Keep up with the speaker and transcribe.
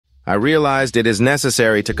I realized it is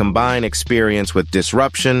necessary to combine experience with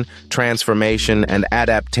disruption, transformation, and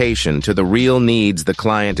adaptation to the real needs the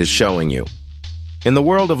client is showing you. In the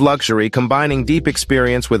world of luxury, combining deep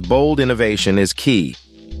experience with bold innovation is key.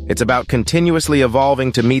 It's about continuously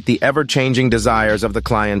evolving to meet the ever-changing desires of the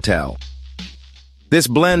clientele. This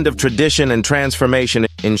blend of tradition and transformation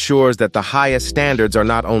ensures that the highest standards are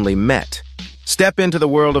not only met. Step into the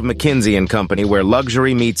world of McKinsey Company, where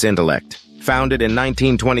luxury meets intellect. Founded in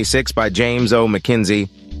 1926 by James O. McKinsey,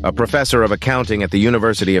 a professor of accounting at the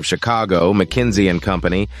University of Chicago, McKinsey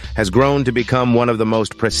Company has grown to become one of the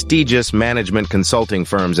most prestigious management consulting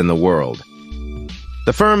firms in the world.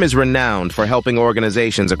 The firm is renowned for helping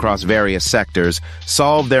organizations across various sectors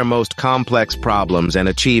solve their most complex problems and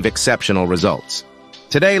achieve exceptional results.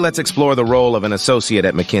 Today, let's explore the role of an associate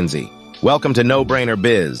at McKinsey. Welcome to No Brainer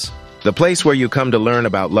Biz, the place where you come to learn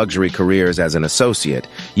about luxury careers. As an associate,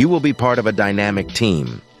 you will be part of a dynamic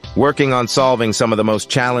team, working on solving some of the most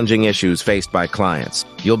challenging issues faced by clients.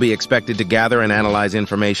 You'll be expected to gather and analyze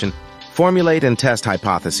information, formulate and test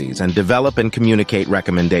hypotheses, and develop and communicate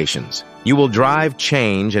recommendations. You will drive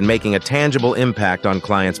change and making a tangible impact on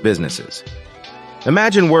clients' businesses.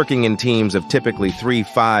 Imagine working in teams of typically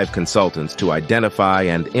 3-5 consultants to identify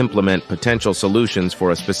and implement potential solutions for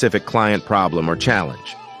a specific client problem or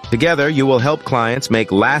challenge. Together, you will help clients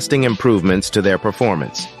make lasting improvements to their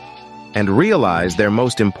performance and realize their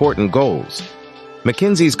most important goals.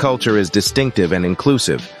 McKinsey's culture is distinctive and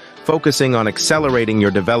inclusive, focusing on accelerating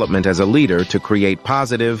your development as a leader to create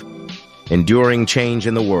positive, enduring change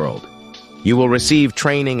in the world. You will receive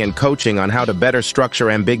training and coaching on how to better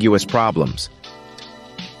structure ambiguous problems,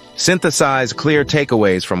 synthesize clear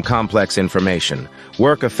takeaways from complex information,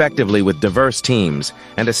 work effectively with diverse teams,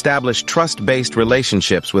 and establish trust-based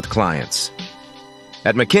relationships with clients.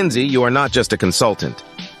 At McKinsey, you are not just a consultant.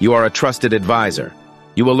 You are a trusted advisor.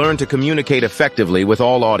 You will learn to communicate effectively with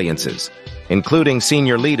all audiences, including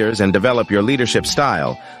senior leaders, and develop your leadership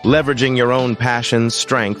style, leveraging your own passions,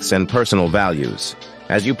 strengths, and personal values.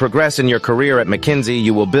 As you progress in your career at McKinsey,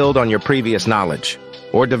 you will build on your previous knowledge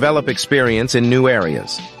or develop experience in new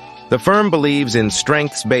areas. The firm believes in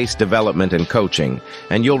strengths-based development and coaching,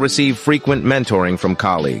 and you'll receive frequent mentoring from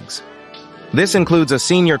colleagues. This includes a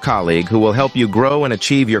senior colleague who will help you grow and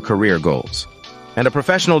achieve your career goals, and a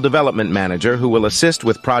professional development manager who will assist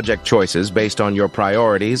with project choices based on your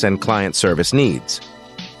priorities and client service needs.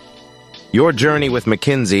 Your journey with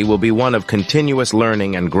McKinsey will be one of continuous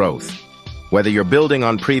learning and growth. Whether you're building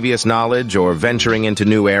on previous knowledge or venturing into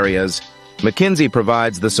new areas, McKinsey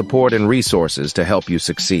provides the support and resources to help you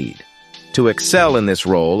succeed. To excel in this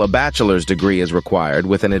role, a bachelor's degree is required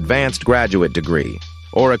with an advanced graduate degree,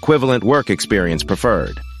 or equivalent work experience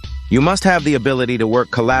preferred. You must have the ability to work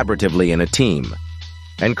collaboratively in a team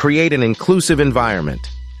and create an inclusive environment,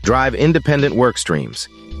 drive independent work streams.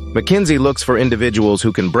 McKinsey looks for individuals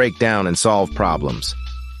who can break down and solve problems.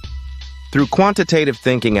 Through quantitative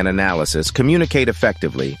thinking and analysis, communicate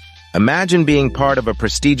effectively. Imagine being part of a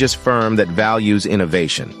prestigious firm that values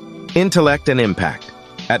innovation, intellect, and impact.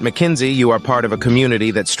 At McKinsey, you are part of a community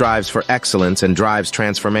that strives for excellence and drives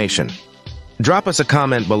transformation. Drop us a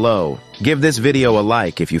comment below. Give this video a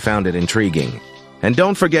like if you found it intriguing. And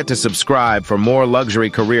don't forget to subscribe for more luxury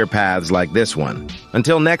career paths like this one.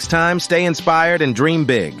 Until next time, stay inspired and dream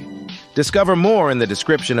big. Discover more in the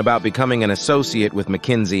description about becoming an associate with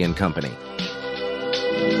McKinsey Company.